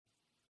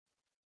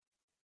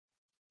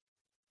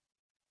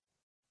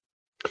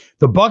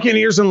The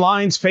Buccaneers and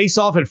Lions face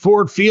off at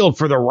Ford Field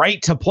for the right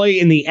to play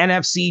in the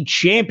NFC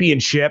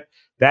Championship.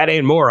 That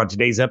and more on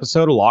today's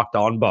episode of Locked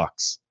On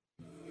Bucs.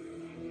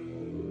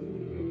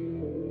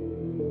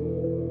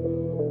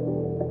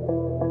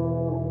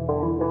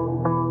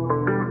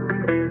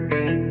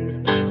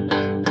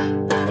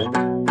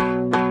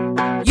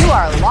 You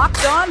are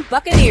Locked On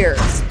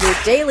Buccaneers, your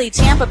daily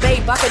Tampa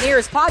Bay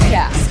Buccaneers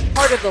podcast,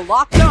 part of the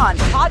Locked On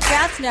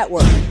Podcast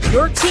Network,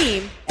 your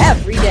team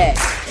every day.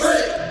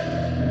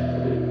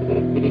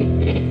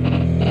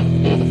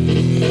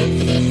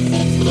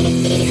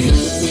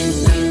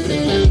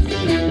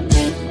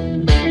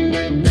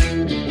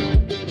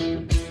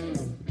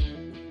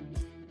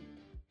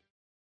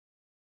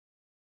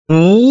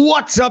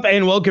 What's up,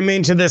 and welcome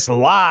into this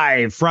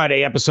live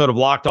Friday episode of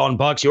Locked On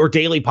Bucs, your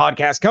daily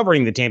podcast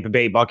covering the Tampa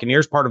Bay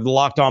Buccaneers, part of the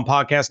Locked On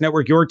Podcast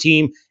Network, your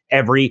team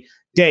every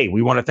day.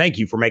 We want to thank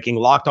you for making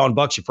Locked On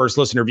Bucs your first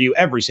listen or view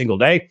every single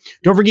day.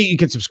 Don't forget you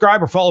can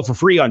subscribe or follow for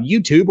free on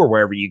YouTube or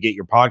wherever you get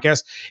your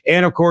podcasts.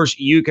 And of course,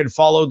 you can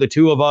follow the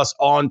two of us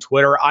on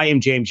Twitter. I am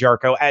James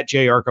Yarko at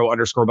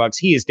JYarko_Bucs.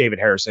 He is David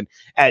Harrison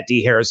at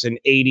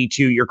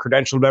DHarrison82, your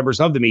credentialed members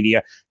of the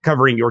media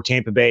covering your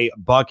Tampa Bay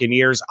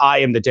Buccaneers. I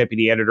am the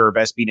deputy editor of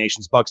SB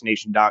Nation's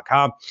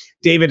BucsNation.com.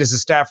 David is a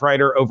staff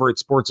writer over at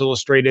Sports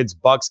Illustrated's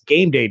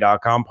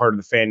BucsGameDay.com, part of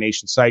the Fan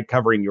Nation site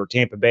covering your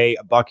Tampa Bay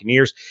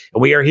Buccaneers.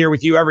 And we are here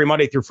with you every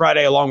Monday through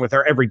Friday, along with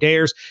our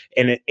everydayers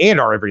and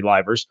our every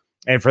livers.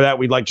 And for that,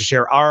 we'd like to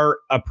share our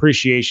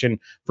appreciation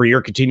for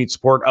your continued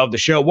support of the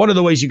show. One of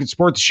the ways you can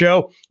support the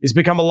show is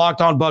become a Locked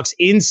On Bucs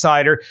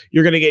insider.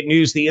 You're going to get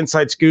news, the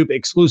inside scoop,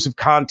 exclusive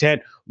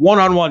content,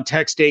 one-on-one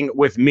texting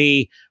with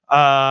me,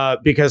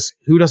 because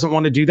who doesn't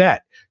want to do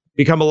that?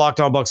 Become a Locked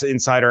On Bucs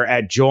insider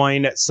at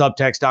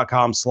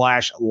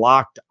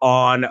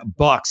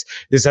joinsubtext.com/LockedOnBucs.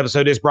 This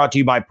episode is brought to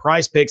you by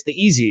Prize Picks, the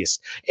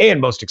easiest and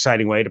most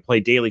exciting way to play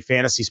daily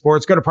fantasy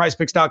sports. Go to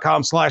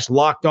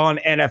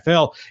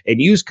prizepicks.com/LockedOnNFL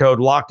and use code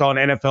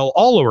LockedOnNFL,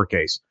 all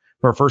lowercase,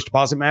 for a first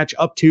deposit match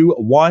up to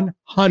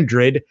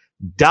 $100.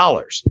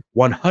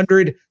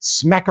 100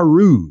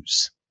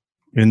 smackaroos.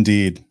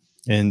 Indeed.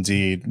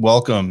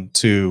 Welcome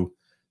to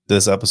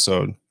this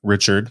episode,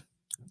 Richard,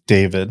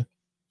 David,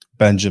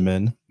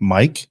 Benjamin,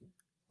 Mike,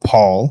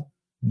 Paul,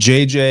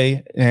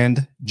 JJ,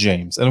 and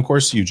James. And of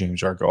course, you,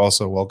 James Yarko,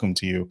 also welcome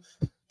to you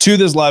to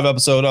this live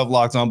episode of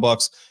Locked On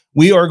Bucs.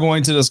 We are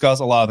going to discuss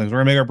a lot of things. We're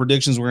going to make our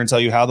predictions. We're going to tell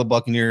you how the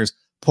Buccaneers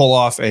pull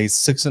off a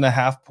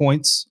 6.5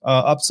 points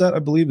upset, I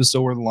believe is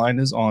still where the line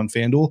is on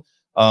FanDuel.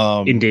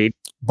 Indeed.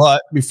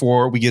 But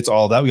before we get to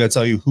all that, we got to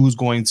tell you who's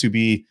going to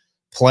be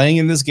playing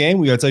in this game.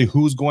 We got to tell you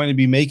who's going to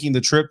be making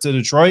the trip to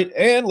Detroit.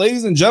 And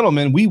ladies and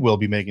gentlemen, we will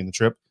be making the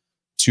trip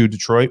to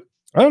Detroit.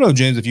 I don't know,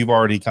 James, if you've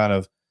already kind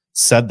of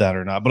said that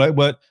or not,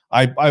 but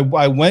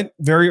I went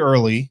very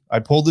early. I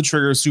pulled the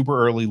trigger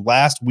super early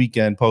last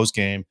weekend post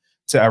game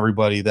to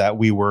everybody that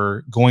we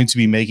were going to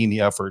be making the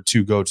effort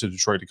to go to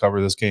Detroit to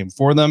cover this game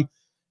for them.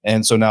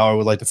 And so now I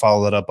would like to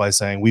follow that up by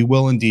saying we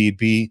will indeed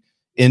be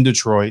in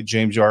Detroit.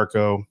 James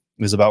Yarko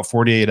is about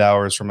 48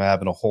 hours from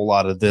having a whole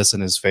lot of this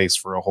in his face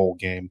for a whole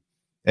game,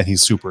 and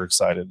he's super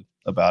excited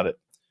about it.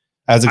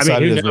 As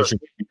excited as Richard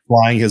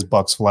flying his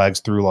Bucs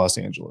flags through Los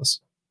Angeles.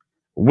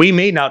 We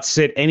may not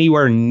sit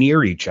anywhere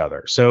near each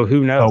other, so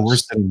who knows? Oh, we're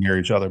sitting near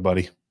each other,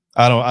 buddy.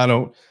 I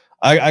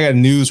got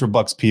news for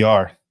Bucs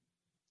PR.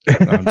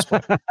 No,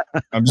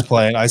 I'm just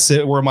playing. I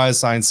sit where my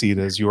assigned seat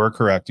is. You are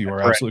correct. You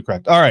are absolutely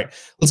correct. All right,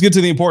 let's get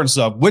to the important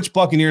stuff. Which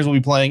Buccaneers will be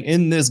playing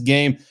in this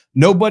game?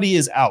 Nobody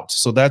is out,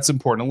 so that's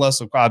important.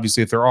 Unless,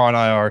 obviously, if they're on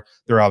IR,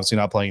 they're obviously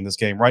not playing this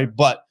game, right?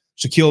 But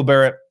Shaquille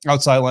Barrett,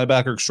 outside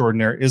linebacker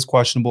extraordinaire, is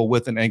questionable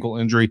with an ankle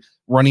injury.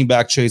 Running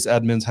back Chase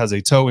Edmonds has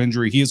a toe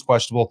injury. He is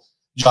questionable.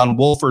 John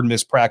Wolford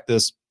missed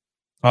practice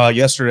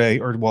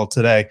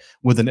today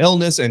with an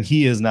illness, and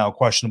he is now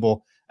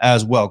questionable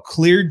as well.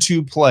 Cleared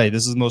to play.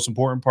 This is the most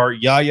important part.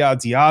 Yaya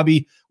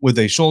Diaby with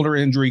a shoulder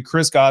injury.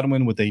 Chris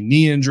Godwin with a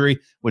knee injury,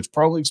 which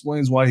probably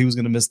explains why he was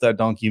going to miss that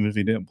dunk even if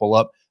he didn't pull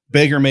up.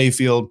 Baker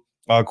Mayfield,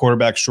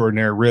 quarterback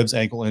extraordinaire, ribs,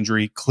 ankle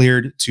injury,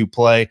 cleared to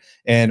play.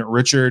 And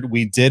Richard,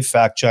 we did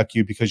fact check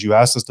you because you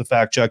asked us to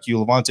fact check you.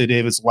 Levante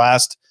Davis'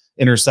 last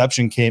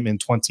interception came in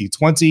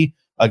 2020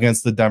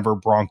 against the Denver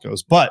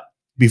Broncos. But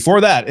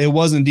before that, it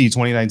was indeed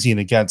 2019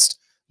 against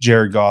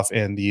Jared Goff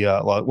and the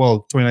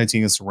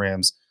 2019 against the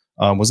Rams.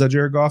 Was that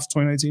Jared Goff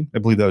 2019? I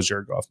believe that was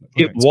Jared Goff.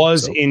 It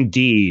was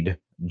indeed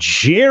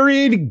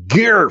Jared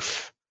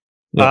Goff.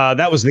 Yep.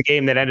 That was the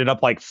game that ended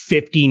up like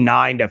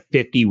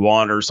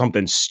 59-51 or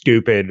something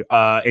stupid.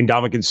 And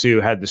Ndamukong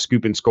Suh had the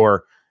scoop and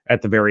score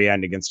at the very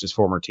end against his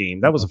former team.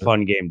 That was a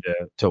fun game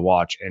to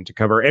watch and to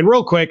cover. And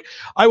real quick,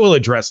 I will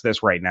address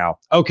this right now.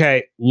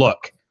 Okay,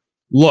 look.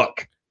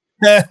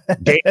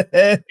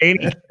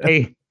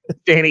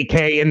 Danny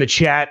K in the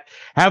chat.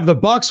 Have the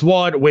Bucs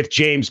won with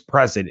James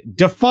present?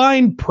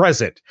 Define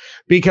present,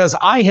 because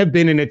I have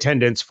been in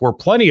attendance for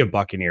plenty of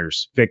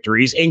Buccaneers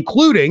victories,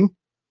 including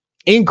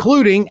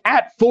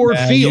at Ford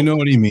Field. You know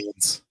what he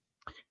means.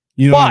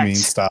 You know what he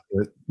means. Stop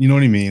it. You know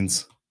what he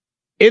means.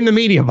 In the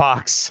media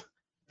box,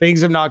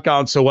 Things have not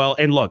gone so well.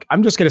 And look,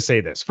 I'm just going to say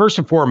this. First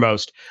and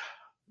foremost,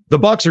 the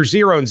Bucs are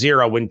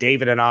 0-0 when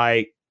David and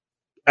I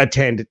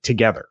attend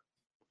together.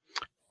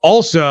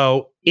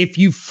 Also, if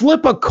you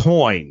flip a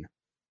coin,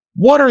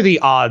 what are the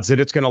odds that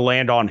it's going to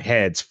land on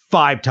heads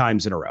 5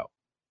 times in a row?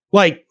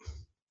 Like,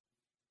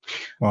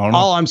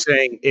 all I'm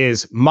saying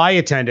is my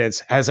attendance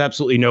has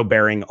absolutely no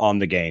bearing on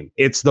the game.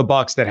 It's the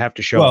Bucs that have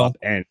to show up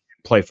and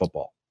play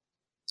football.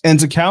 And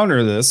to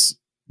counter this,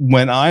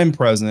 when I'm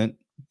present,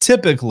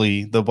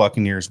 typically the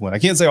Buccaneers win. I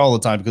can't say all the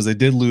time because they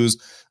did lose.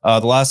 The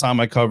last time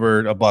I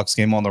covered a Bucs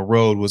game on the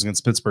road was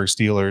against Pittsburgh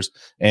Steelers,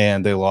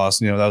 and they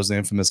lost. That was the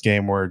infamous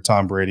game where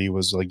Tom Brady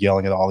was like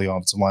yelling at all the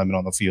offensive linemen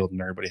on the field,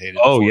 and everybody hated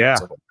it. Oh, yeah.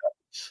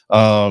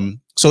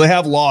 So they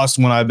have lost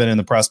when I've been in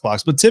the press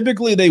box, but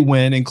typically they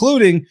win,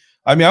 including,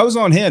 I was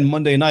on hand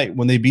Monday night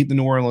when they beat the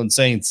New Orleans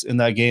Saints in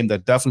that game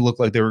that definitely looked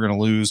like they were going to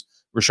lose.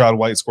 Rashad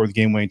White scored the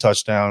game-winning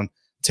touchdown.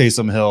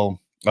 Taysom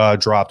Hill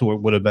dropped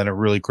what would have been a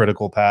really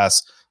critical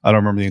pass. I don't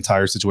remember the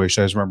entire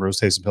situation. I just remember it was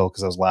Taysom Hill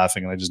because I was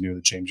laughing, and I just knew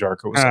that James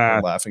Yarko was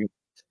laughing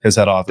his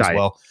head off as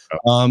well.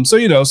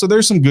 So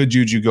there's some good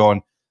juju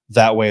going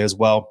that way as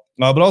well.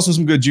 But also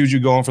some good juju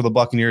going for the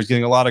Buccaneers,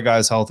 getting a lot of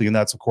guys healthy, and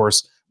that's, of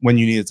course, when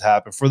you need it to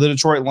happen. For the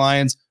Detroit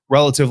Lions,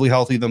 relatively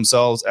healthy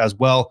themselves as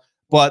well,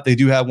 but they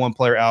do have one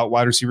player out.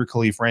 Wide receiver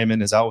Khalif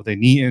Raymond is out with a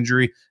knee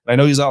injury. And I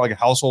know he's not like a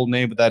household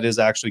name, but that is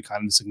actually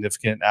kind of a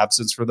significant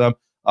absence for them.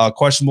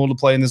 Questionable to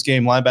play in this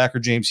game. Linebacker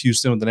James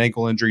Houston with an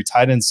ankle injury.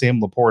 Tight end Sam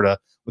Laporta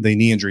with a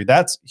knee injury.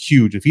 That's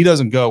huge. If he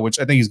doesn't go, which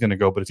I think he's going to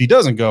go, but if he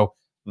doesn't go,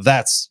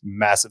 that's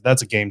massive.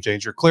 That's a game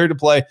changer. Clear to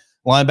play.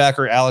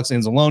 Linebacker Alex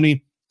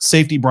Anzalone.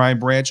 Safety Brian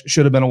Branch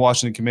should have been a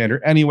Washington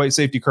Commander. Anyway,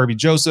 safety Kirby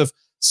Joseph.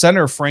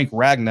 Center Frank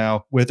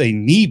Ragnow with a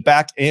knee,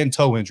 back, and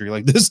toe injury.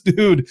 Like, this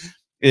dude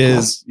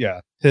is,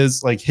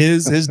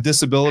 his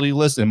disability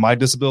list and my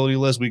disability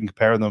list, we can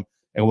compare them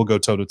and we'll go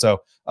toe to toe.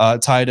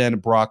 Tight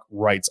end Brock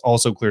Wright's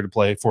also clear to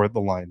play for the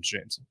Lions,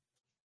 James.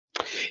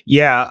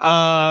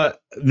 Yeah.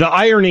 The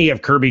irony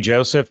of Kirby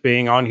Joseph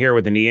being on here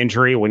with a knee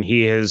injury when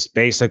he has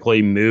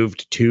basically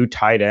moved 2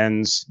 tight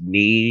ends'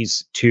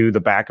 knees to the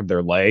back of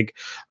their leg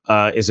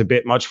is a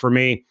bit much for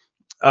me.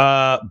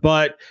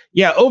 But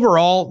yeah,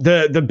 overall,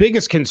 the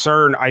biggest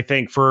concern, I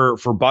think, for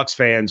Bucs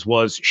fans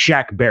was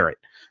Shaq Barrett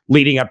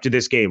leading up to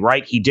this game,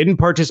 right? He didn't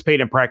participate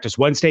in practice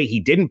Wednesday. He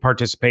didn't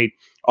participate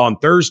on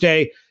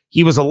Thursday.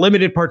 He was a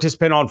limited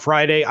participant on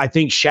Friday. I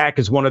think Shaq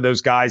is one of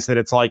those guys that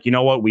it's like, you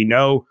know what? We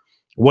know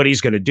what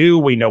he's going to do.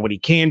 We know what he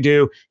can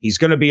do. He's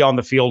going to be on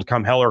the field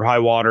come hell or high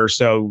water.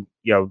 So,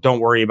 don't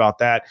worry about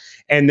that.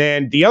 And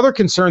then the other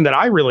concern that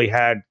I really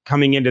had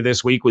coming into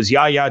this week was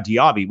Yaya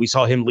Diaby. We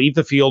saw him leave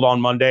the field on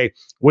Monday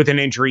with an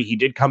injury. He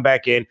did come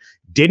back in,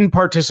 didn't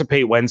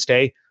participate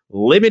Wednesday,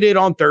 limited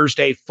on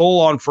Thursday,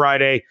 full on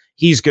Friday.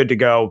 He's good to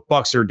go.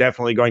 Bucs are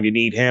definitely going to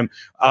need him.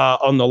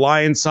 On the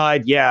Lions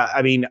side,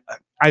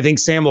 I think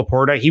Sam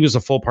Laporta, he was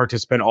a full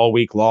participant all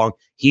week long.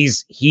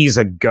 He's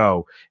a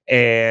go,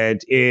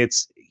 and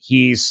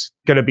he's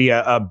going to be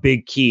a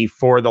big key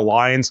for the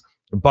Lions.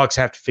 The Bucs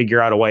have to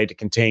figure out a way to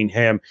contain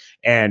him,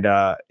 and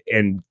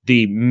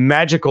the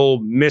magical,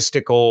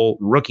 mystical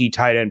rookie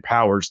tight end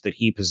powers that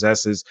he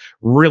possesses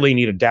really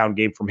need a down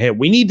game from him.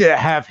 We need to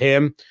have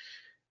him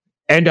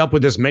end up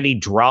with as many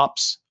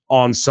drops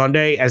on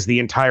Sunday as the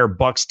entire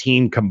Bucs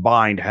team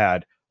combined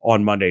had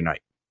on Monday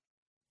night.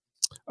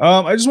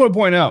 I just want to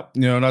point out,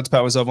 not to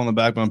pat myself on the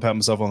back, but I'm patting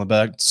myself on the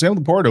back. Sam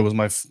Laporta was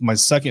my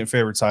second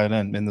favorite tight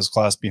end in this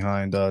class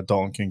behind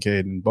Dalton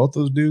Kincaid, and both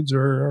those dudes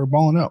are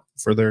balling out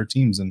for their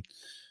teams and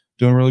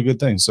doing really good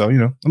things. So,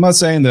 I'm not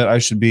saying that I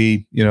should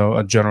be,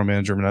 a general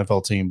manager of an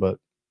NFL team, but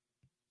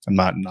I'm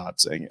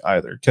not saying it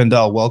either.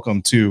 Kendall,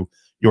 welcome to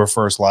your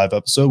first live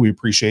episode. We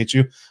appreciate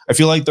you. I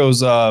feel like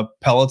those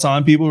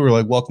Peloton people were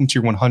like, welcome to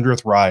your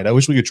 100th ride. I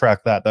wish we could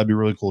track that. That'd be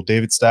really cool.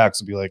 David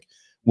Stacks would be like,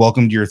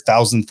 welcome to your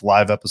 1,000th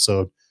live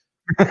episode.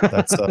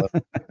 That's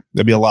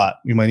that'd be a lot.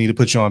 We might need to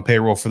put you on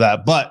payroll for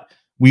that, but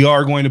we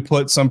are going to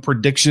put some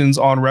predictions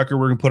on record.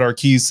 We're going to put our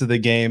keys to the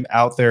game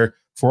out there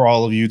for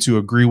all of you to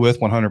agree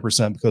with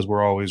 100% because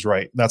we're always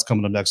right. That's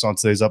coming up next on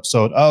today's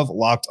episode of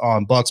Locked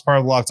On Bucs, part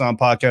of the Locked On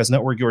Podcast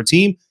Network, your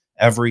team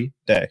every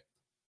day.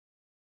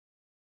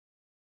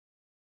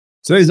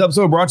 Today's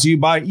episode brought to you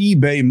by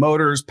eBay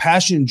Motors.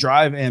 Passion,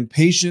 drive, and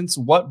patience.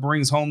 What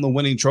brings home the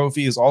winning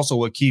trophy is also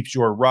what keeps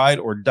your ride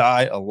or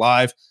die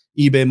alive.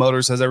 eBay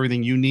Motors has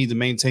everything you need to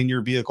maintain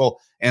your vehicle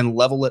and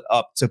level it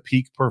up to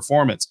peak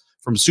performance.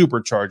 From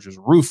superchargers,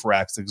 roof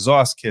racks,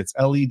 exhaust kits,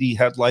 LED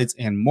headlights,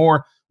 and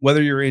more.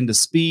 Whether you're into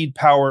speed,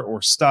 power,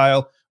 or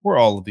style, or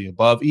all of the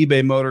above,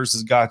 eBay Motors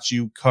has got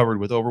you covered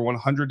with over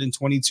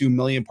 122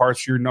 million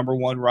parts for your number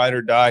one ride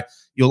or die.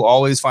 You'll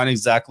always find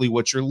exactly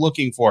what you're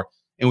looking for.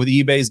 And with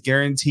eBay's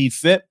guaranteed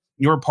fit,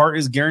 your part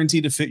is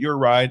guaranteed to fit your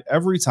ride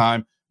every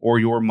time or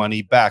your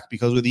money back.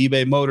 Because with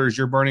eBay Motors,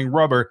 you're burning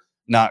rubber,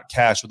 not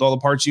cash. With all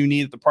the parts you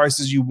need at the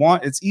prices you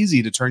want, it's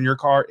easy to turn your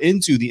car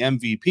into the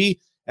MVP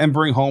and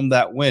bring home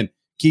that win.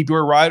 Keep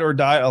your ride or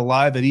die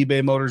alive at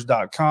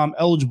ebaymotors.com.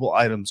 Eligible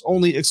items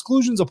only.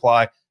 Exclusions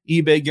apply.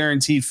 eBay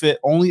guaranteed fit,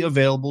 only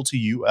available to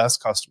U.S.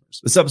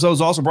 customers. This episode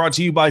is also brought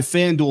to you by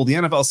FanDuel. The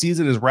NFL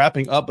season is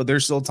wrapping up, but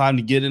there's still time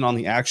to get in on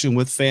the action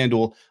with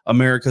FanDuel,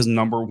 America's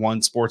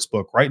 #1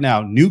 sportsbook. Right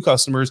now, new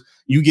customers,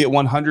 you get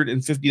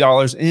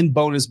 $150 in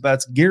bonus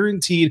bets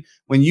guaranteed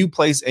when you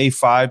place a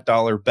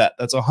 $5 bet.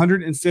 That's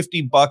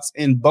 $150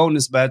 in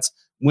bonus bets,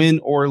 win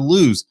or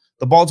lose.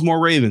 The Baltimore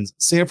Ravens,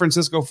 San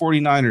Francisco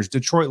 49ers,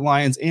 Detroit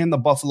Lions, and the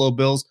Buffalo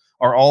Bills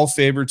are all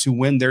favored to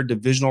win their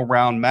divisional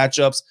round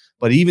matchups.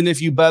 But even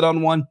if you bet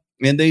on one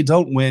and they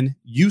don't win,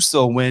 you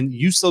still win.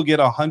 You still get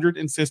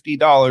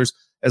 $150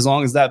 as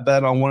long as that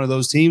bet on one of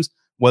those teams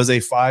was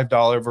a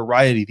 $5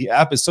 variety. The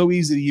app is so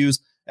easy to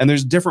use, and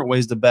there's different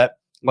ways to bet,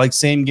 like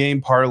same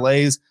game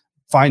parlays.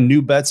 Find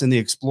new bets in the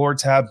Explore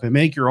tab,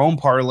 make your own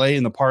parlay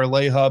in the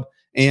Parlay Hub,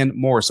 and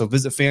more. So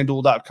visit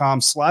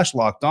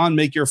FanDuel.com/lockedon.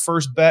 Make your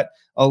first bet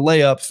a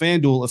layup.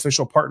 FanDuel,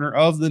 official partner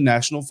of the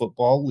National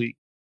Football League.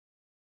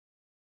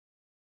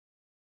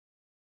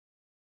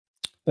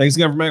 Thanks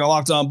again for making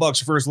Locked On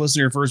Bucks your first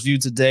listener, your first view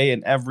today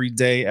and every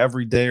day,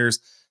 everydayers.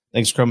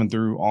 Thanks for coming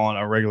through on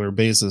a regular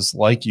basis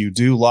like you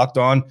do. Locked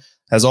On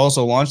has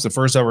also launched the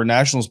first ever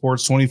national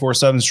sports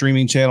 24/7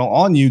 streaming channel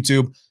on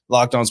YouTube.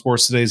 Locked On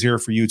Sports Today is here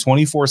for you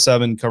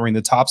 24/7, covering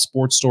the top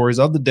sports stories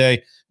of the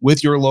day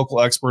with your local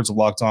experts of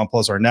Locked On,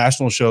 plus our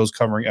national shows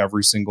covering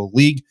every single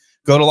league.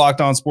 Go to Locked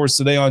On Sports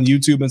Today on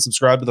YouTube and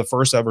subscribe to the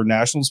first ever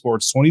national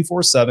sports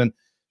 24/7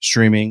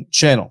 streaming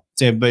channel.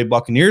 Tampa Bay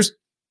Buccaneers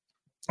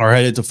are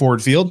headed to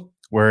Ford Field,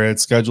 where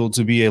it's scheduled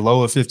to be a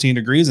low of 15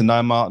 degrees and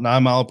 9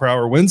 mile per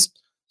hour winds.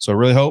 So I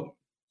really hope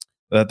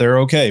that they're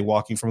okay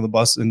walking from the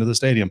bus into the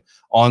stadium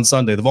on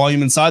Sunday. The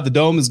volume inside the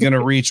dome is going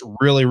to reach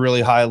really,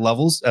 really high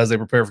levels as they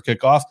prepare for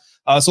kickoff.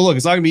 So look,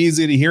 it's not going to be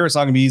easy to hear. It's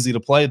not going to be easy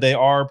to play. They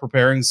are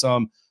preparing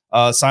some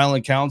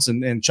silent counts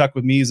and check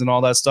with me's and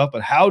all that stuff.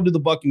 But how do the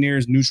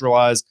Buccaneers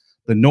neutralize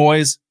the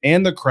noise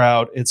and the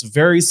crowd? It's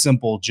very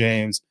simple,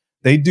 James.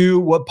 They do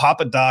what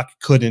Papa Doc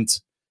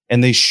couldn't,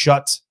 and they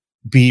shut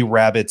B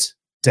Rabbit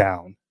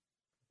down.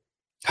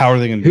 How are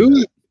they going to do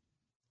that?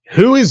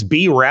 Who is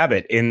B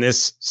Rabbit in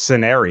this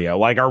scenario?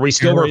 Like, are we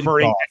still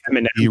referring to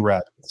Eminem? B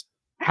Rabbit.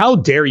 How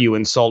dare you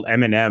insult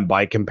Eminem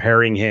by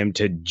comparing him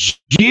to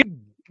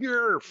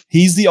Jigger?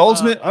 He's the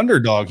ultimate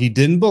underdog. He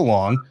didn't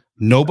belong.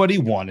 Nobody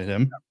wanted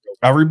him.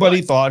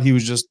 Everybody thought he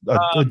was just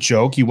a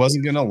joke. He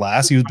wasn't going to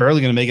last. He was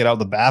barely going to make it out of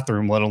the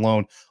bathroom, let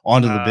alone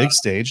onto the big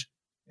stage.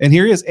 And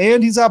here he is.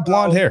 And he's got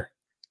blonde hair.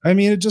 I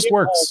mean, it just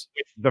works.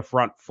 The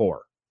front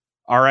four.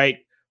 All right.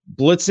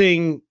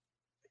 Blitzing.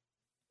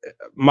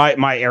 My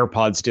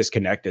AirPods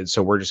disconnected,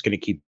 so we're just going to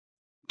keep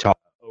talking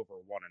over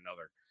one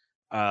another,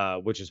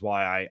 which is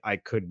why I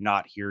could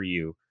not hear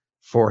you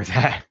for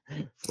that,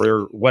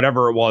 for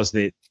whatever it was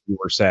that you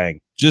were saying.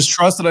 Just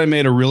trust that I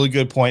made a really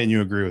good point and you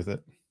agree with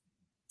it.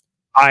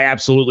 I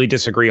absolutely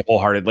disagree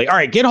wholeheartedly. All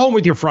right, get home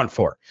with your front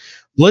four.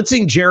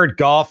 Blitzing Jared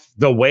Goff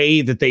the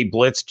way that they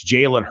blitzed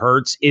Jalen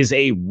Hurts is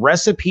a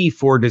recipe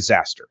for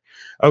disaster.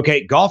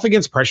 Okay, Goff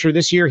against pressure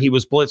this year, he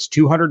was blitzed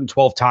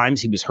 212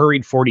 times. He was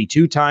hurried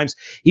 42 times.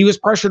 He was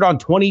pressured on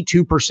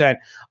 22%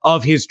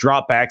 of his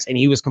dropbacks, and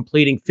he was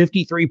completing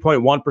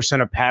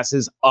 53.1% of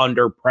passes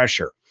under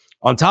pressure.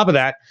 On top of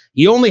that,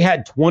 he only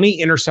had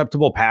 20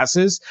 interceptable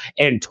passes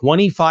and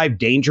 25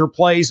 danger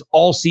plays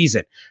all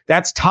season.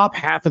 That's top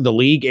half of the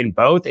league in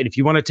both. And if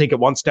you want to take it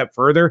one step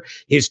further,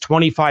 his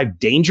 25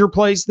 danger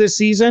plays this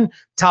season,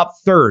 top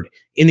third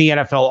in the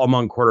NFL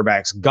among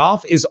quarterbacks.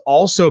 Goff is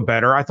also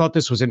better. I thought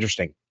this was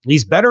interesting.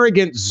 He's better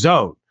against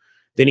zone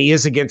than he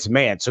is against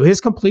man. So his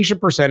completion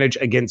percentage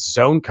against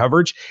zone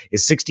coverage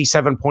is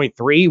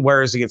 67.3,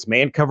 whereas against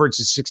man coverage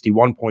is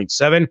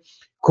 61.7.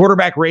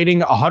 Quarterback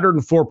rating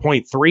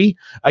 104.3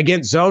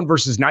 against zone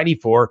versus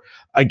 94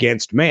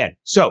 against man.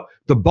 So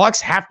the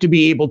Bucs have to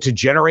be able to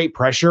generate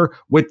pressure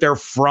with their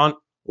front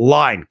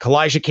line.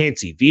 Kalijah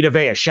Kancey, Vita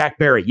Vea, Shaq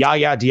Barrett,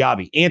 Yaya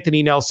Diaby,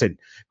 Anthony Nelson,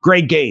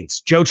 Greg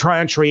Gaines, Joe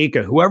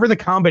Tryon-Treaca, whoever the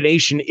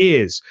combination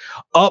is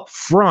up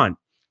front,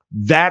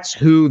 that's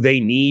who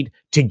they need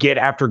to get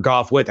after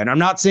Goff with. And I'm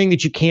not saying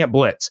that you can't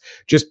blitz.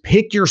 Just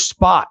pick your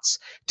spots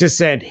to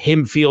send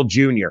Himfield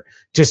Jr.,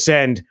 to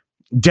send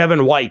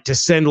Devin White, to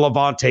send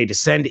Levante, to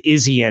send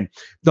Izzy in.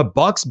 The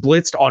Bucs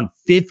blitzed on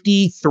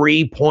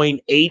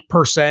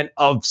 53.8%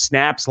 of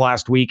snaps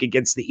last week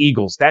against the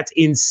Eagles. That's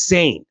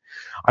insane.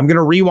 I'm going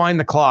to rewind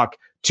the clock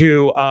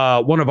to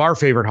one of our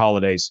favorite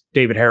holidays,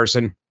 David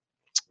Harrison,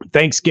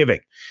 Thanksgiving.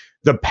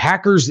 The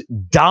Packers'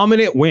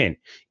 dominant win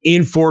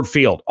in Ford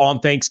Field on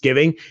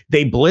Thanksgiving.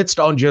 They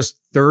blitzed on just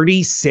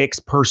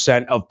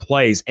 36% of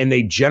plays, and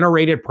they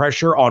generated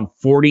pressure on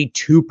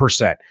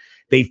 42%.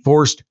 They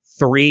forced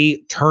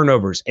 3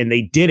 turnovers, and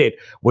they did it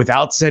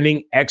without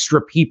sending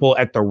extra people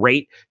at the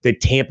rate that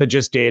Tampa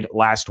just did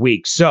last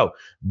week. So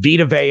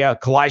Vita Vea,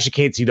 Kalijah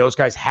Kancey, those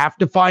guys have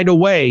to find a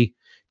way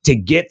to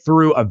get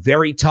through a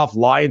very tough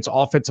Lions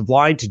offensive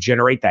line to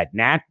generate that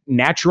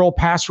natural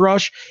pass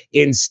rush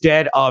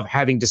instead of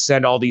having to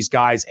send all these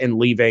guys and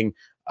leaving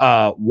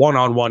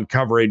one-on-one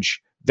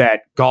coverage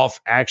that Goff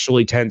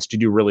actually tends to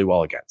do really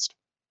well against.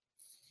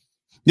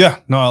 Yeah,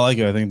 no, I like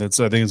it. I think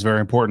it's very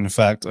important. In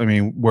fact, I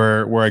mean,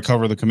 where I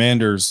cover the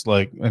Commanders,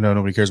 like I know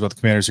nobody cares about the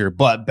Commanders here,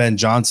 but Ben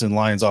Johnson,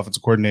 Lions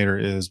offensive coordinator,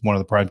 is one of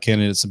the prime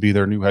candidates to be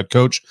their new head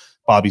coach.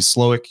 Bobby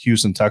Slowick,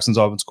 Houston Texans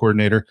offensive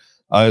coordinator,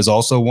 is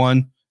also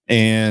one.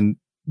 And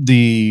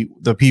the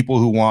people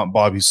who want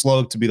Bobby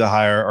Slowick to be the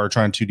hire are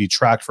trying to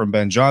detract from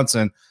Ben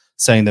Johnson,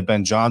 saying that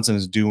Ben Johnson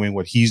is doing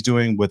what he's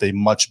doing with a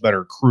much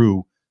better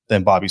crew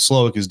than Bobby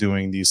Slowick is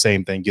doing the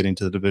same thing, getting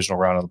to the divisional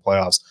round of the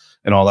playoffs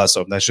and all that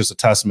stuff. And that's just a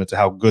testament to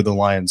how good the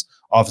Lions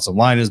offensive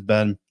line has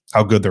been,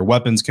 how good their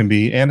weapons can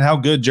be, and how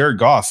good Jared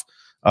Goff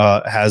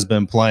has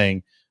been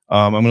playing.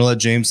 I'm going to let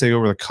James take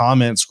over the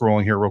comment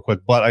scrolling here real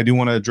quick, but I do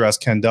want to address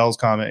Kendall's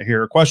comment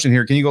here. A question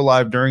here: can you go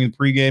live during the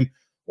pregame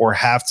or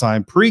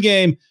halftime?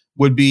 Pregame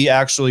would be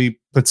actually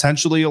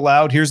potentially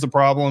allowed. Here's the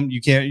problem: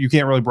 you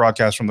can't really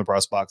broadcast from the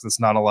press box. It's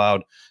not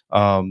allowed.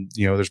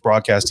 There's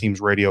broadcast teams,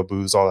 radio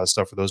booths, all that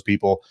stuff for those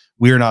people.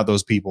 We are not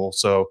those people,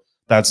 so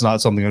that's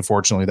not something,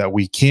 unfortunately, that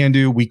we can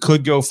do. We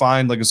could go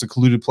find like a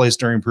secluded place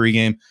during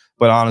pregame,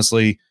 but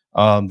honestly,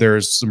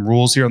 there's some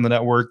rules here on the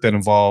network that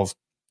involve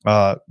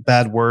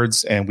bad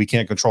words, and we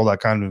can't control that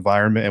kind of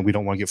environment, and we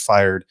don't want to get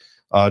fired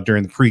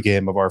during the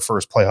pregame of our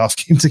first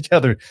playoff game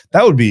together.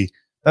 That'd be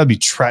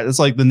it's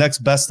like the next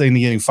best thing to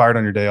getting fired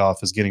on your day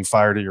off is getting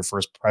fired at your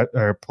first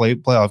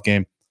playoff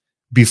game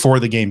before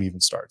the game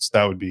even starts.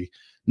 That would be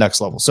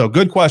next level. So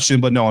good question,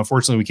 but no,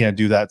 unfortunately, we can't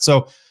do that.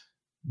 So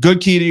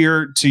good key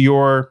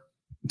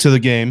to the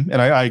game,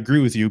 and I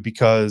agree with you,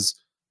 because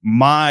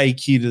my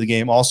key to the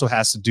game also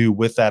has to do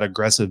with that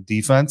aggressive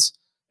defense,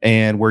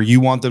 and where you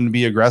want them to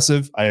be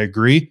aggressive, I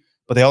agree,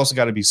 but they also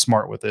got to be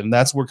smart with it, and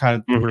that's where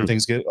where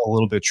things get a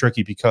little bit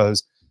tricky,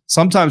 because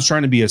sometimes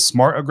trying to be a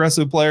smart,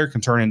 aggressive player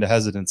can turn into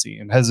hesitancy,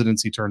 and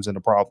hesitancy turns into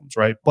problems,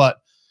 right?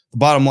 But the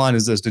bottom line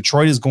is this: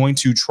 Detroit is going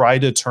to try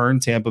to turn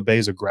Tampa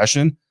Bay's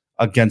aggression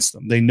against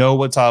them. They know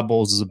what Todd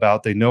Bowles is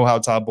about. They know how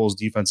Todd Bowles'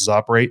 defenses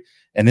operate,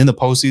 and in the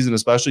postseason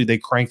especially, they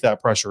crank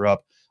that pressure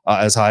up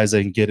as high as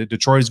they can get it.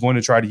 Detroit is going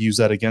to try to use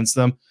that against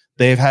them.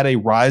 They've had a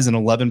rise in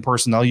 11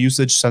 personnel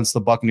usage since the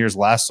Buccaneers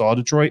last saw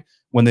Detroit.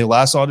 When they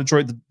last saw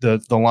Detroit,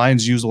 the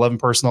Lions used 11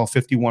 personnel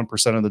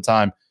 51% of the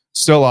time.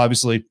 Still,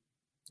 obviously,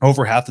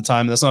 over half the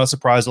time. That's not a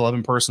surprise.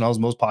 11 personnel is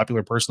the most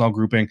popular personnel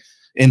grouping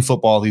in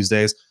football these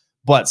days.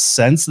 But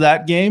since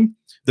that game,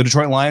 the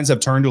Detroit Lions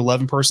have turned to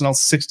 11 personnel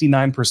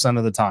 69%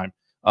 of the time.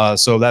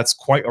 So that's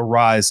quite a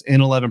rise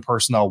in 11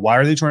 personnel. Why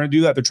are they trying to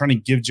do that? They're trying to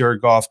give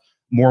Jared Goff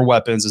more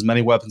weapons, as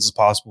many weapons as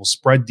possible,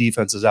 spread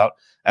defenses out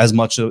as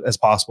much as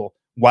possible.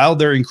 While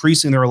they're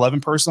increasing their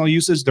 11 personnel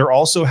usage, they're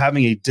also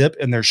having a dip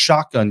in their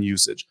shotgun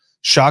usage.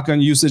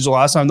 Shotgun usage, the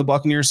last time the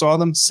Buccaneers saw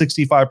them,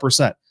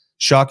 65%.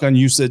 Shotgun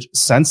usage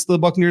since the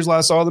Buccaneers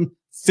last saw them,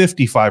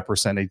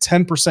 55%, a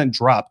 10%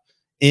 drop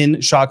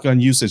in shotgun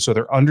usage. So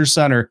they're under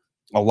center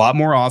a lot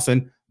more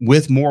often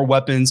with more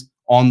weapons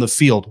on the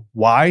field.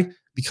 Why?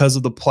 Because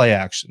of the play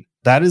action.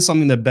 That is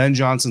something that Ben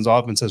Johnson's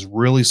offense has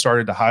really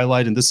started to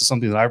highlight, and this is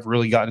something that I've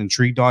really gotten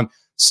intrigued on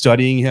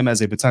studying him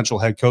as a potential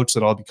head coach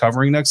that I'll be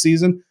covering next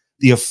season.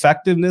 The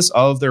effectiveness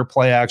of their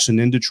play action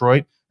in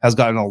Detroit has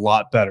gotten a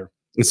lot better.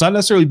 It's not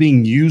necessarily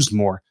being used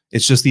more.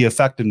 It's just the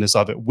effectiveness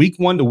of it. Week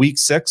 1 to week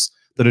 6,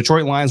 the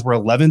Detroit Lions were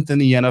 11th in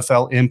the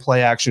NFL in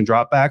play action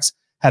dropbacks,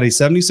 had a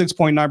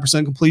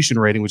 76.9% completion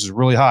rating, which is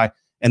really high,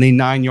 and a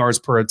 9 yards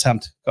per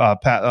attempt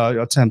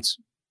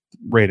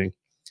rating.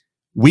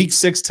 Week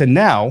 6 to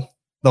now,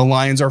 the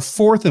Lions are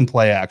 4th in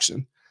play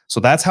action.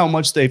 So that's how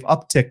much they've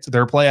upticked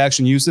their play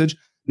action usage.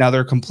 Now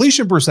their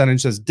completion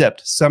percentage has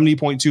dipped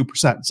 70.2%.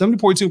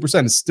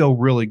 70.2% is still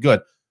really good.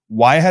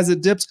 Why has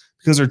it dipped?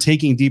 Because they're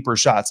taking deeper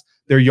shots.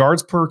 Their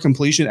yards per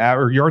completion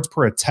or yards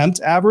per attempt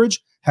average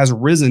has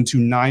risen to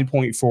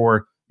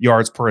 9.4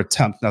 yards per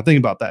attempt. Now think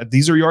about that.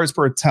 These are yards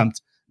per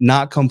attempt,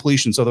 not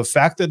completion. So the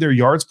fact that their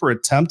yards per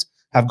attempt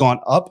have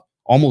gone up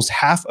almost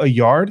half a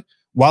yard,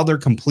 while their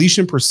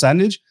completion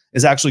percentage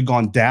has actually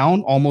gone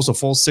down almost a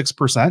full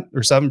 6%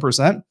 or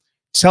 7%,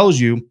 tells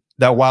you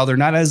that while they're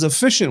not as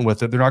efficient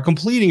with it, they're not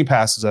completing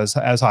passes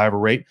as high of a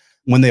rate.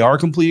 When they are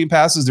completing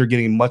passes, they're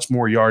getting much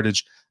more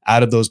yardage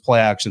out of those play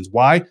actions.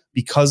 Why?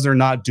 Because they're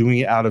not doing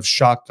it out of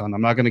shotgun.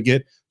 I'm not going to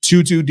get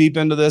too deep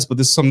into this, but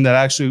this is something that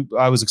actually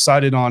I was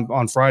excited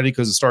on Friday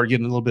because it started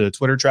getting a little bit of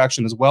Twitter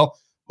traction as well.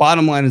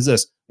 Bottom line is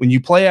this: when you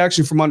play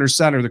action from under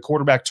center, the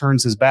quarterback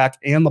turns his back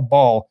and the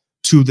ball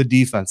to the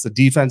defense. The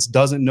defense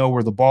doesn't know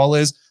where the ball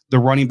is. The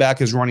running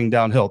back is running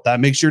downhill. That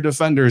makes your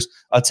defenders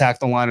attack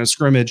the line of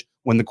scrimmage.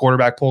 When the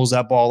quarterback pulls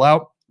that ball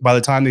out, by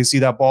the time they see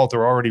that ball,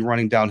 they're already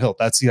running downhill.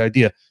 That's the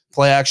idea.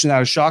 Play action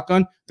out of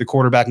shotgun, the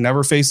quarterback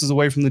never faces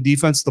away from the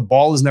defense. The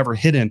ball is never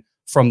hidden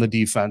from the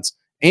defense.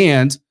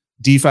 And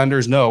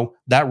defenders know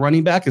that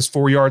running back is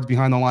 4 yards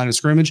behind the line of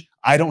scrimmage.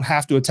 I don't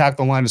have to attack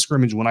the line of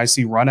scrimmage when I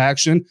see run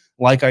action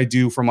like I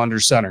do from under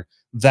center.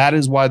 That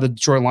is why the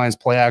Detroit Lions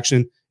play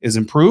action is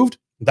improved.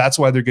 That's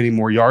why they're getting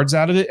more yards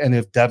out of it. And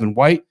if Devin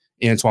White,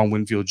 Antoine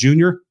Winfield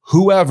Jr.,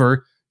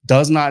 whoever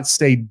does not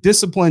stay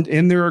disciplined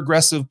in their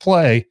aggressive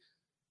play,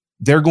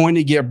 they're going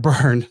to get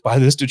burned by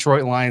this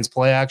Detroit Lions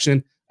play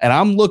action. And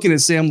I'm looking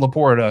at Sam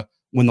Laporta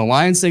When the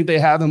Lions think they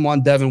have him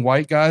on Devin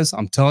White, guys,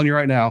 I'm telling you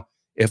right now,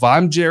 if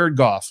I'm Jared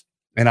Goff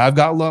and I've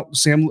got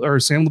Sam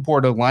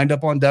Laporta lined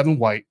up on Devin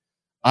White,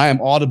 I am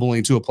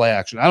audibling to a play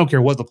action. I don't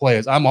care what the play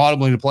is. I'm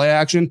audibling to play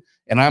action,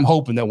 and I'm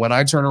hoping that when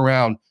I turn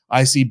around,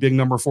 I see big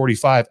number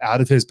 45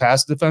 out of his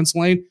pass defense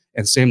lane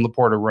and Sam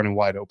Laporta running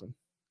wide open.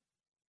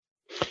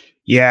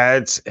 Yeah,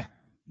 it's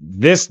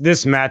this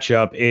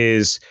matchup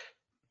is,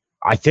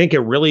 I think it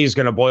really is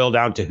going to boil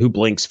down to who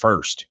blinks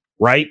first,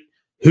 right?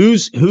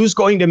 Who's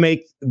going to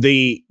make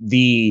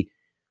the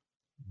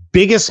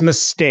biggest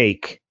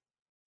mistake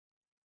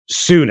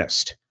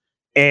soonest,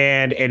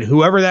 and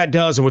whoever that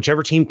does, and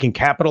whichever team can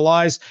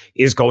capitalize,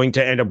 is going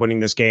to end up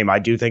winning this game. I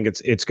do think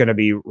it's going to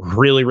be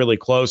really, really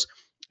close.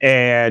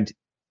 And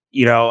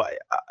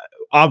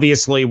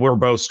obviously, we're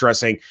both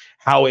stressing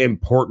how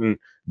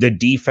important the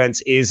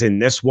defense is in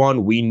this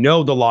one. We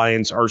know the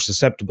Lions are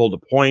susceptible to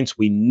points.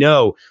 We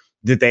know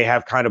that they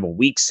have kind of a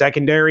weak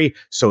secondary,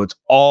 so it's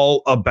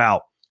all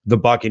about the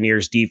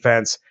Buccaneers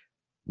defense.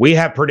 We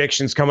have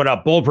predictions coming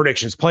up, bold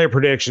predictions, player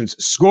predictions,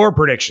 score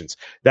predictions.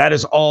 That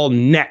is all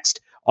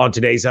next on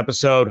today's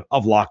episode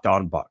of Locked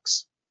On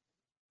Bucs.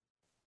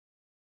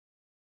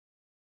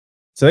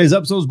 Today's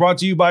episode is brought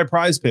to you by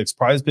Prize Picks.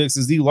 Prize Picks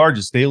is the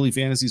largest daily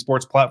fantasy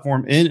sports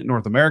platform in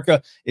North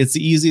America. It's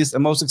the easiest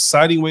and most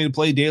exciting way to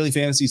play daily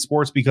fantasy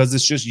sports because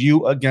it's just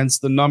you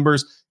against the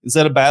numbers.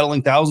 Instead of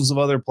battling thousands of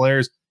other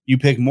players, you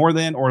pick more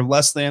than or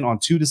less than on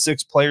 2 to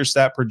 6 player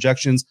stat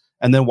projections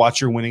and then watch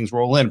your winnings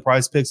roll in.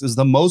 Prize Picks is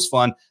the most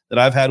fun that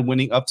I've had,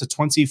 winning up to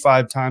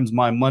 25 times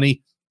my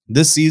money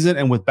this season.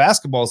 And with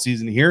basketball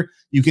season here,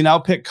 you can now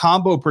pick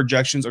combo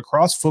projections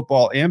across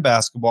football and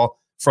basketball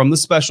from the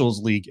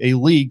Specials League, a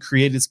league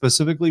created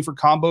specifically for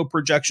combo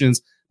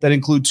projections that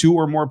include 2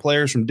 or more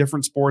players from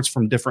different sports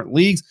from different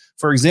leagues.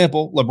 For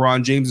example,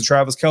 LeBron James and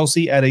Travis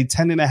Kelce at a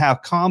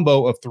 10.5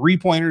 combo of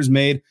 3-pointers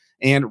made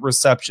and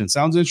reception.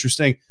 Sounds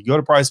interesting. Go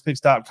to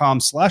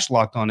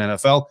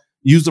prizepicks.com/LockedOnNFL.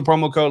 Use the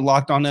promo code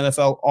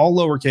LockedOnNFL, all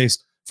lowercase,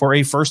 for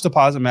a first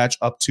deposit match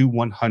up to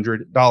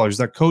 $100.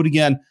 That code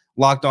again,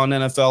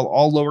 LockedOnNFL,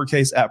 all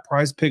lowercase, at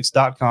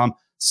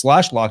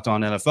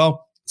prizepicks.com/LockedOnNFL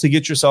to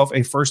get yourself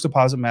a first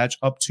deposit match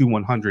up to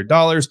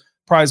 $100.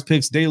 Prize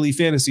Picks, daily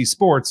fantasy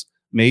sports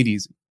made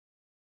easy.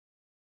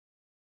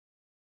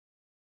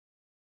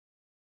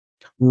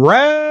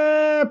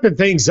 Wrapping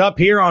things up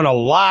here on a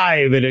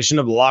live edition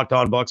of the Locked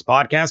On Bucs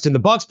podcast. And the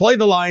Bucs play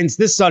the Lions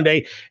this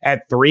Sunday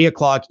at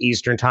 3:00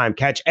 Eastern time.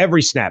 Catch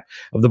every snap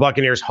of the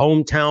Buccaneers'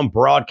 hometown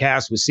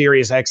broadcast with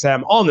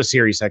SiriusXM on the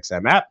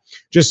SiriusXM app.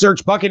 Just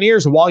search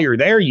Buccaneers. While you're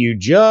there, you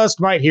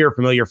just might hear a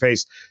familiar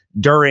face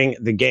during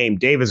the game.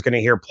 Dave is going to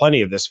hear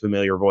plenty of this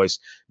familiar voice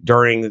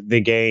during the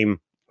game.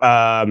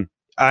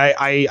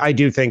 I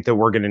do think that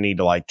we're going to need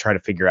to try to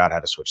figure out how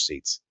to switch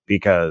seats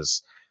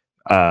because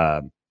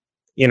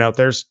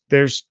there's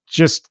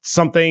just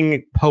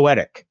something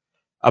poetic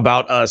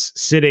about us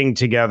sitting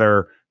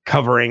together,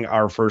 covering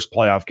our first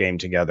playoff game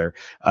together.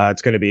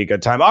 It's going to be a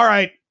good time. All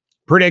right,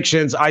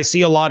 predictions. I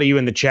see a lot of you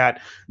in the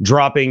chat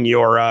dropping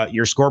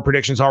your score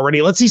predictions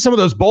already. Let's see some of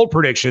those bold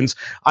predictions.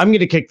 I'm going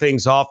to kick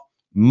things off.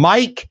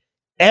 Mike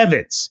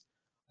Evans,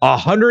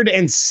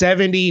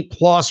 170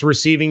 plus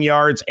receiving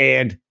yards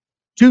and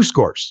 2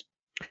 scores.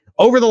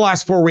 Over the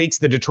last 4 weeks,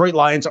 the Detroit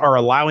Lions are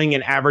allowing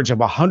an average of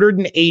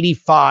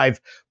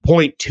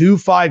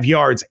 185.25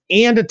 yards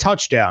and a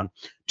touchdown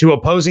to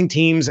opposing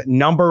teams'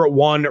 number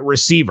 1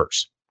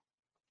 receivers.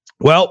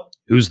 Well,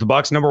 who's the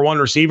Bucs' number 1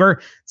 receiver?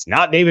 It's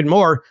not David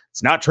Moore.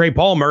 It's not Trey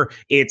Palmer.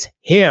 It's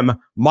him,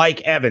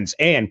 Mike Evans.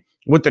 And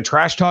with the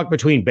trash talk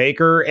between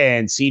Baker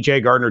and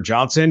CJ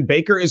Gardner-Johnson,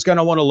 Baker is going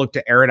to want to look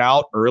to air it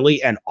out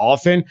early and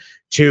often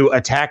to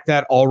attack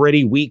that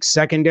already weak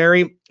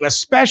secondary,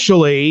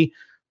 especially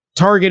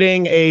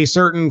targeting a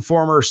certain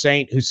former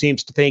Saint who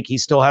seems to think he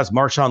still has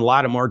Marshawn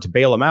Lattimore to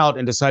bail him out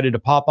and decided to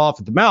pop off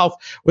at the mouth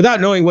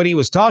without knowing what he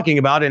was talking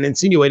about and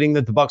insinuating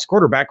that the Bucs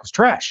quarterback was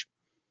trash.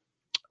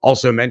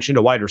 Also mentioned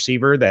a wide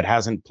receiver that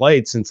hasn't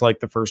played since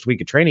the first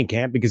week of training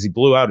camp because he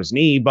blew out his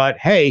knee. But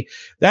hey,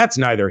 that's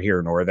neither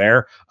here nor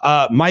there.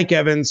 Mike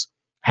Evans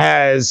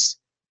has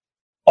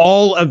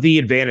all of the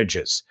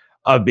advantages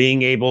of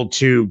being able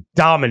to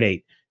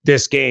dominate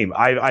this game.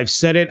 I've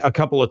said it a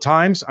couple of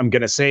times. I'm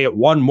going to say it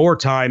one more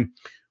time.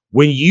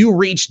 When you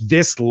reach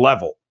this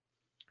level,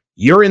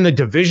 you're in the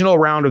divisional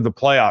round of the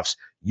playoffs.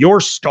 Your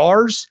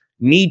stars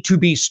need to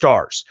be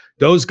stars.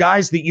 Those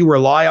guys that you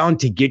rely on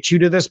to get you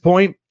to this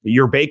point,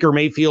 your Baker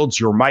Mayfields,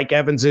 your Mike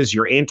Evanses,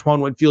 your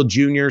Antoine Winfield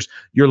Jr.'s,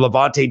 your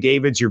Levante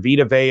Davids, your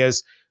Vita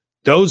Veas,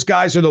 those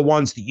guys are the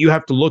ones that you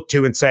have to look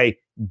to and say,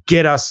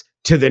 get us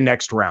to the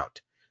next round.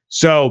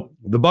 So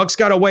the Bucs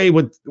got away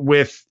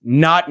with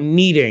not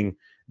needing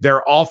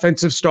their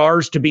offensive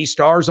stars to be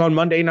stars on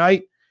Monday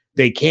night.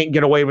 They can't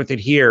get away with it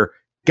here.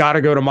 Got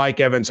to go to Mike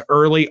Evans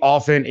early,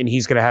 often, and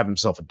he's going to have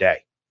himself a day.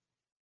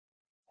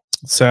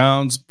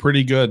 Sounds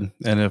pretty good.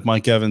 And if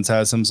Mike Evans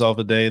has himself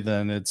a day,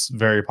 then it's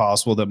very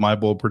possible that my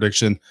bold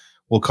prediction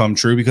will come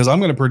true because I'm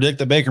going to predict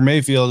that Baker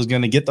Mayfield is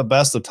going to get the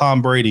best of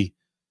Tom Brady.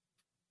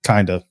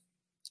 Kind of.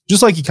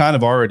 just like he kind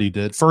of already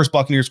did. First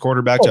Buccaneers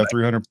quarterback to have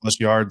 300 plus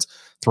yards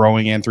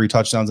throwing and 3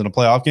 touchdowns in a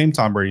playoff game.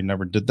 Tom Brady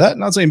never did that.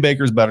 Not saying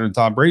Baker's better than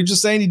Tom Brady,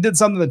 just saying he did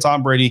something that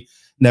Tom Brady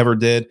never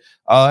did.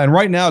 And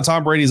right now,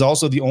 Tom Brady is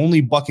also the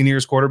only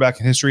Buccaneers quarterback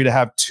in history to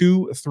have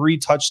 2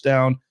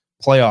 3-touchdown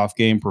playoff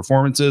game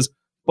performances,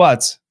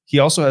 but he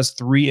also has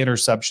 3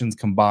 interceptions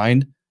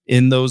combined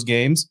in those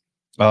games.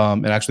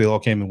 And actually, they all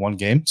came in one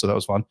game, so that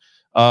was fun.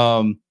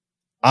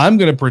 I'm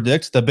going to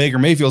predict that Baker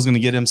Mayfield is going to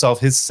get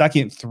himself his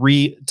second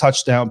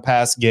 3-touchdown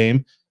pass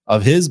game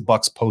of his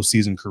Bucs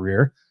postseason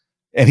career,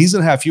 and he's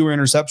going to have fewer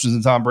interceptions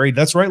than Tom Brady.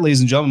 That's right, ladies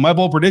and gentlemen. My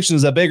bold prediction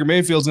is that Baker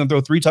Mayfield is going to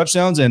throw 3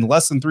 touchdowns and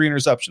less than 3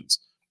 interceptions,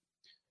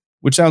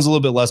 which sounds a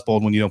little bit less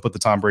bold when you don't put the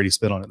Tom Brady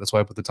spin on it. That's why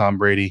I put the Tom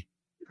Brady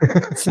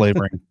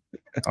flavoring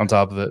on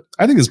top of it.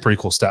 I think it's a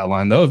pretty cool stat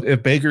line, though.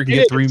 If Baker can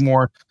get 3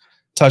 more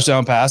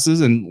touchdown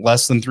passes and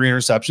less than 3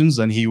 interceptions,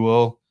 then he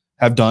will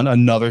have done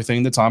another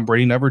thing that Tom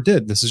Brady never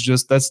did. This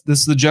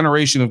is the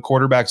generation of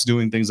quarterbacks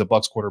doing things that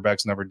Bucs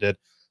quarterbacks never did.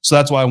 So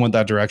that's why I went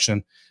that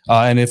direction.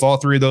 And if all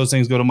 3 of those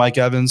things go to Mike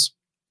Evans,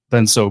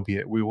 then so be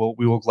it. We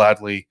will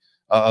gladly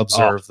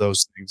observe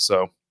those things.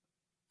 So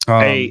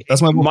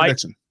that's my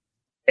prediction.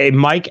 A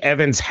Mike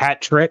Evans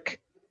hat trick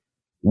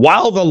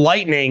while the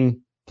Lightning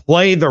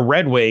play the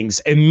Red Wings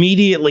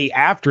immediately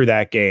after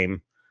that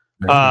game.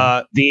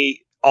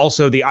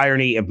 Also, the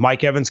irony of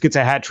Mike Evans gets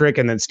a hat trick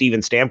and then Steven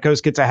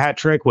Stamkos gets a hat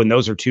trick when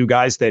those are 2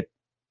 guys that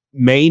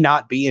may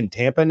not be in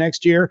Tampa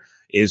next year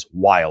is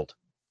wild.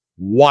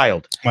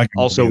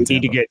 Also, we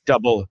need to get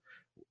double.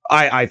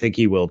 I think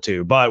he will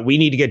too, but we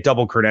need to get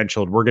double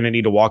credentialed. We're going to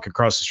need to walk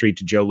across the street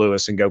to Joe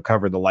Louis and go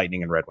cover the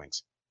Lightning and Red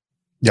Wings.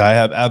 Yeah, I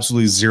have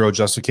absolutely zero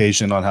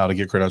justification on how to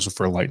get credentialed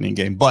for a Lightning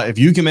game, but if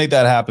you can make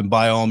that happen,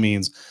 by all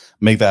means,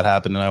 make that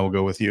happen, and I will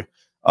go with you.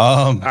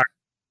 All right.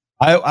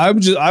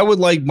 I would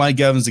like Mike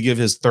Evans to give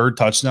his 3rd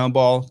touchdown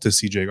ball to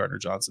CJ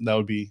Gardner-Johnson. That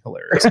would be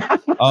hilarious.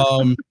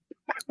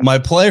 My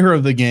player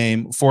of the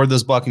game for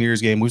this Buccaneers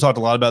game, we talked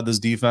a lot about this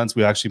defense.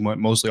 We actually went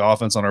mostly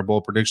offense on our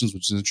bold predictions,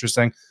 which is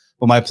interesting.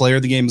 But my player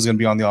of the game is going to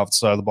be on the offensive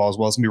side of the ball as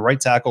well. It's going to be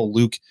right tackle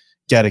Luke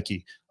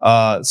Gedeke.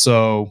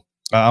 So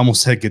I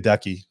almost said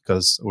Gadecki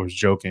because I was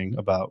joking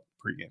about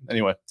pregame.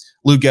 Anyway,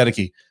 Luke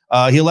Gedeke.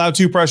 He allowed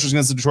 2 pressures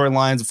against the Detroit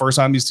Lions the first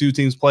time these 2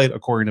 teams played,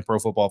 according to Pro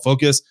Football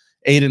Focus.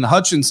 Aiden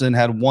Hutchinson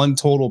had 1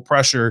 total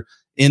pressure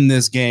in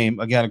this game,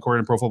 again,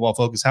 according to Pro Football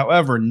Focus.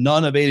 However,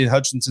 none of Aiden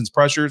Hutchinson's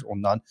pressures, well,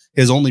 none,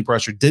 his only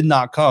pressure did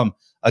not come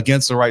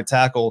against the right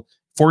tackle.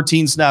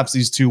 14 snaps,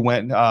 these 2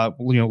 went,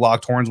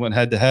 locked horns, went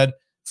head to head.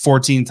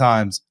 14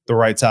 times the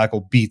right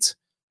tackle beat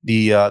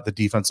the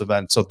defensive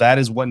end. So that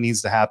is what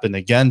needs to happen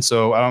again.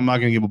 So I'm not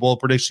going to give a bold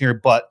prediction here,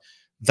 but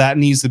that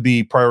needs to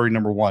be priority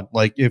number 1.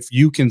 Like if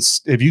you can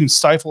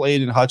stifle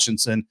Aiden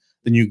Hutchinson,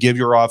 then you give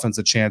your offense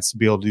a chance to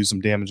be able to do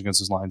some damage against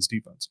his Lions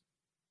defense.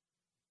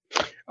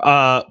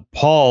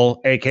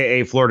 Paul,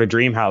 aka Florida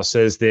Dreamhouse,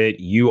 says that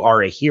you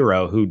are a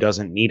hero who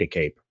doesn't need a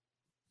cape.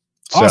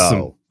 Awesome.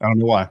 So, I don't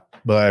know why,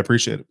 but I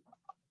appreciate it.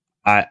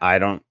 I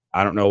don't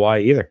know why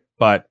either,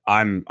 but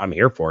I'm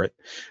here for it.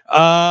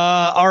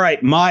 All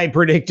right, my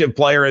predictive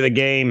player of the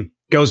game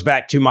goes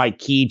back to my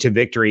key to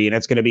victory, and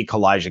it's going to be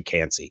Kalijah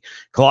Kancey.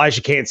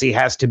 Kalijah Kancey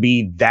has to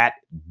be that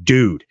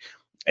dude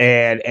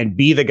and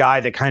be the guy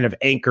that kind of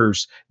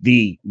anchors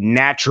the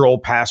natural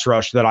pass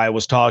rush that I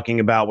was talking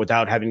about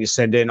without having to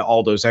send in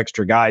all those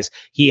extra guys.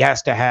 He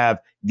has to have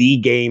the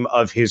game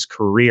of his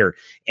career.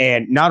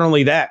 And not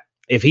only that,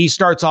 if he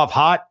starts off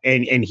hot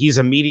and he's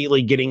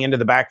immediately getting into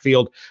the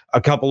backfield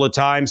a couple of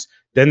times,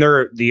 then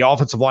the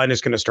offensive line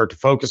is going to start to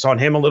focus on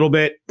him a little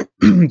bit.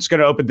 It's going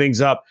to open things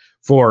up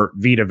for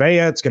Vita Vea.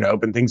 It's going to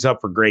open things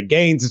up for Greg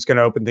Gaines. It's going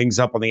to open things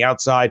up on the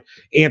outside.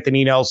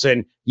 Anthony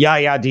Nelson,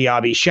 Yaya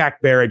Diaby, Shaq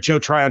Barrett, Joe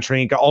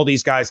Tryon-Trinka, all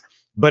these guys.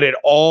 But it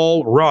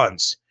all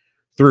runs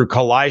through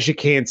Kalijah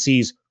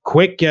Kancey's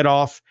quick get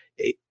off,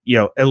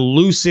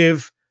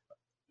 elusive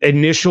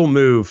initial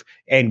move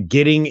and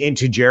getting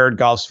into Jared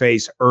Goff's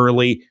face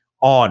early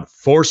on.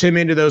 Force him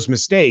into those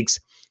mistakes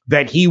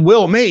that he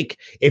will make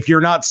if you're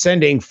not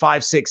sending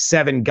 5, 6,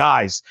 7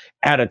 guys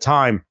at a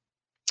time.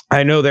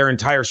 I know their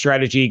entire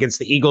strategy against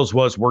the Eagles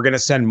was we're going to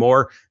send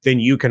more than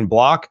you can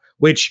block,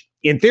 which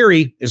in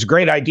theory is a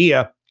great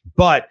idea,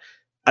 but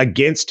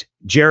against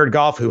Jared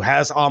Goff, who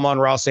has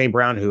Amon-Ra St.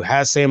 Brown, who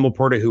has Sam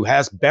Laporta, who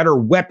has better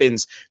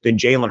weapons than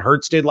Jalen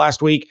Hurts did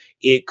last week,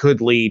 it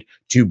could lead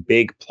to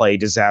big play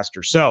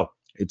disaster. So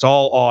it's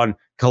all on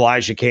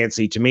Kalijah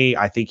Kancey. To me,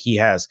 I think he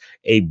has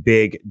a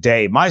big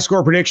day. My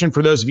score prediction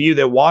for those of you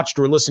that watched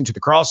or listened to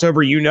the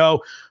crossover,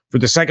 for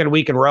the second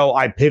week in a row,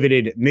 I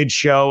pivoted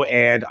mid-show,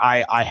 and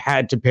I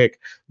had to pick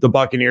the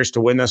Buccaneers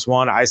to win this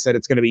one. I said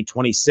it's going to be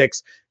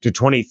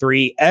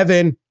 26-23.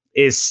 Evan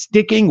is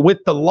sticking with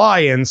the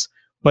Lions,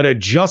 but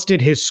adjusted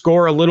his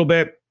score a little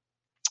bit.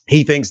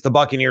 He thinks the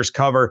Buccaneers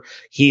cover.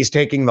 He's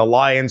taking the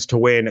Lions to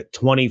win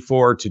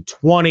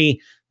 24-20.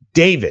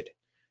 David,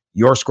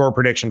 your score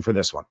prediction for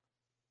this one?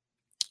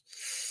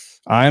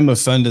 I'm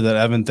offended that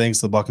Evan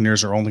thinks the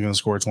Buccaneers are only going to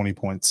score 20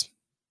 points.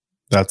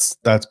 That's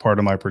part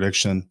of my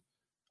prediction.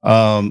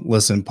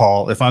 Listen,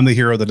 Paul, if I'm the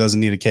hero that doesn't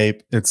need a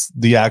cape, it's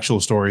the actual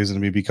story is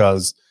going to be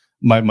because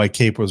my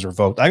cape was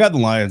revoked. I got the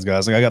Lions,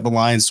 guys. Like I got the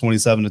Lions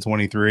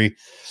 27-23.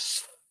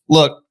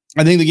 Look,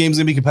 I think the game's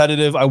going to be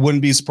competitive. I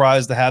wouldn't be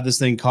surprised to have this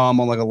thing come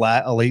on like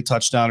a late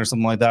touchdown or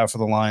something like that for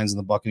the Lions, and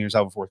the Buccaneers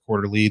have a fourth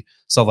quarter lead,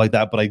 stuff like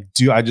that. But I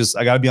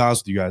got to be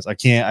honest with you guys. I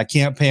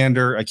can't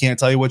pander. I can't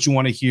tell you what you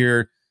want to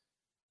hear.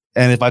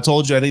 And if I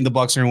told you I think the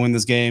Bucs are going to win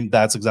this game,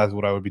 that's exactly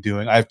what I would be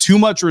doing. I have too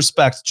much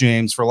respect,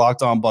 James, for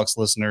Locked On Bucs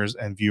listeners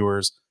and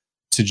viewers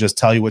to just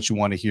tell you what you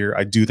want to hear.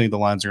 I do think the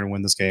Lions are going to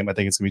win this game. I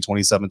think it's going to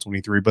be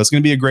 27-23, but it's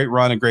going to be a great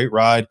run, a great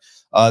ride.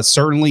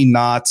 Certainly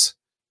not,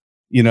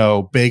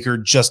 Baker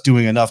just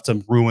doing enough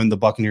to ruin the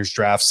Buccaneers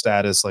draft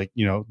status. Like,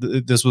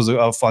 this was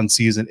a fun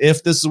season.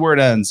 If this is where it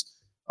ends,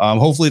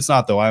 hopefully it's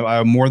not, though.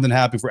 I'm more than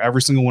happy for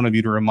every single one of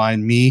you to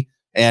remind me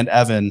and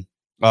Evan,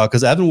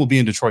 because Evan will be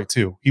in Detroit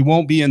too. He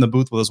won't be in the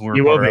booth with us when we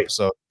record our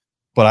episode,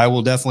 but I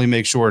will definitely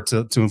make sure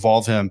to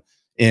involve him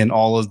in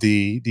all of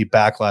the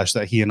backlash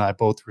that he and I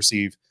both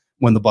receive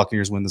when the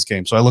Buccaneers win this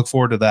game. So I look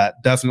forward to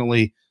that.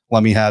 Definitely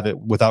let me have it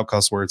without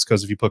cuss words,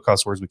 because if you put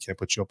cuss words, we can't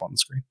put you up on the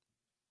screen.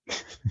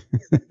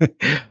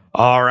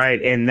 All right.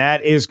 And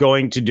that is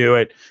going to do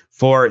it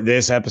for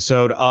this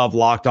episode of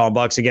Locked On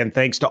Bucs. Again,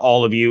 thanks to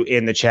all of you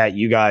in the chat.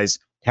 You guys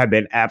have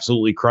been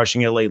absolutely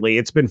crushing it lately.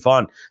 It's been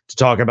fun to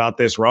talk about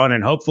this run,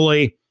 and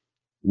hopefully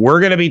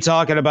we're going to be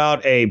talking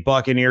about a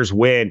Buccaneers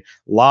win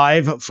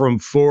live from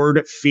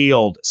Ford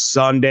Field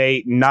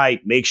Sunday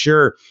night. Make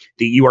sure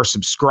that you are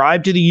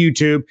subscribed to the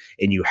YouTube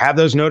and you have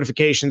those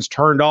notifications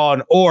turned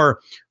on,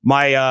 or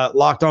my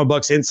Locked On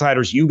Bucs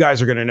insiders, you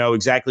guys are going to know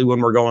exactly when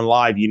we're going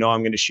live. I'm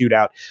going to shoot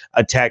out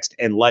a text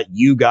and let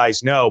you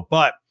guys know.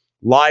 But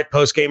live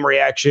post-game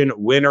reaction,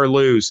 win or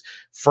lose,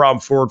 from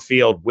Ford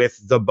Field with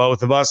the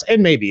both of us,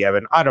 and maybe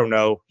Evan. I don't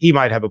know. He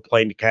might have a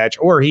plane to catch,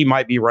 or he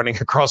might be running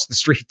across the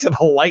street to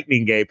the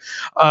Lightning game.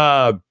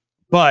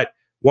 But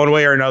one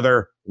way or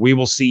another, we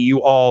will see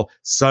you all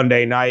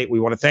Sunday night. We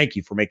want to thank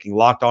you for making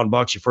Locked On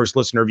Bucs your first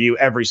listener view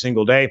every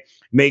single day.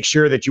 Make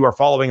sure that you are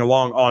following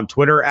along on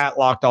Twitter at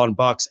Locked On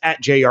Bucs,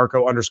 at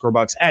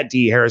JArco_Bucs, at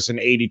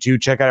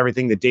DHarrison82. Check out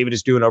everything that David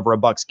is doing over at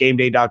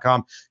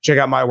BucsGameDay.com. Check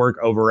out my work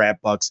over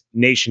at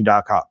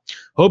BucsNation.com.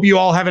 Hope you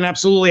all have an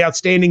absolutely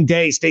outstanding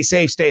day. Stay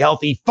safe, stay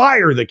healthy,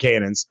 fire the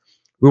cannons.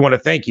 We want to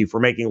thank you for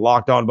making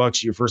Locked On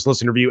Bucs your first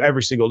listener view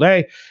every single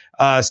day.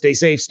 Stay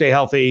safe, stay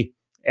healthy.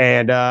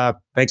 And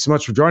thanks so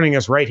much for joining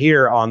us right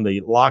here on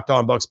the Locked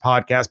On Bucs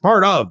podcast,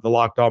 part of the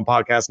Locked On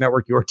Podcast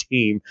Network, your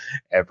team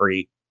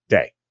every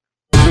day.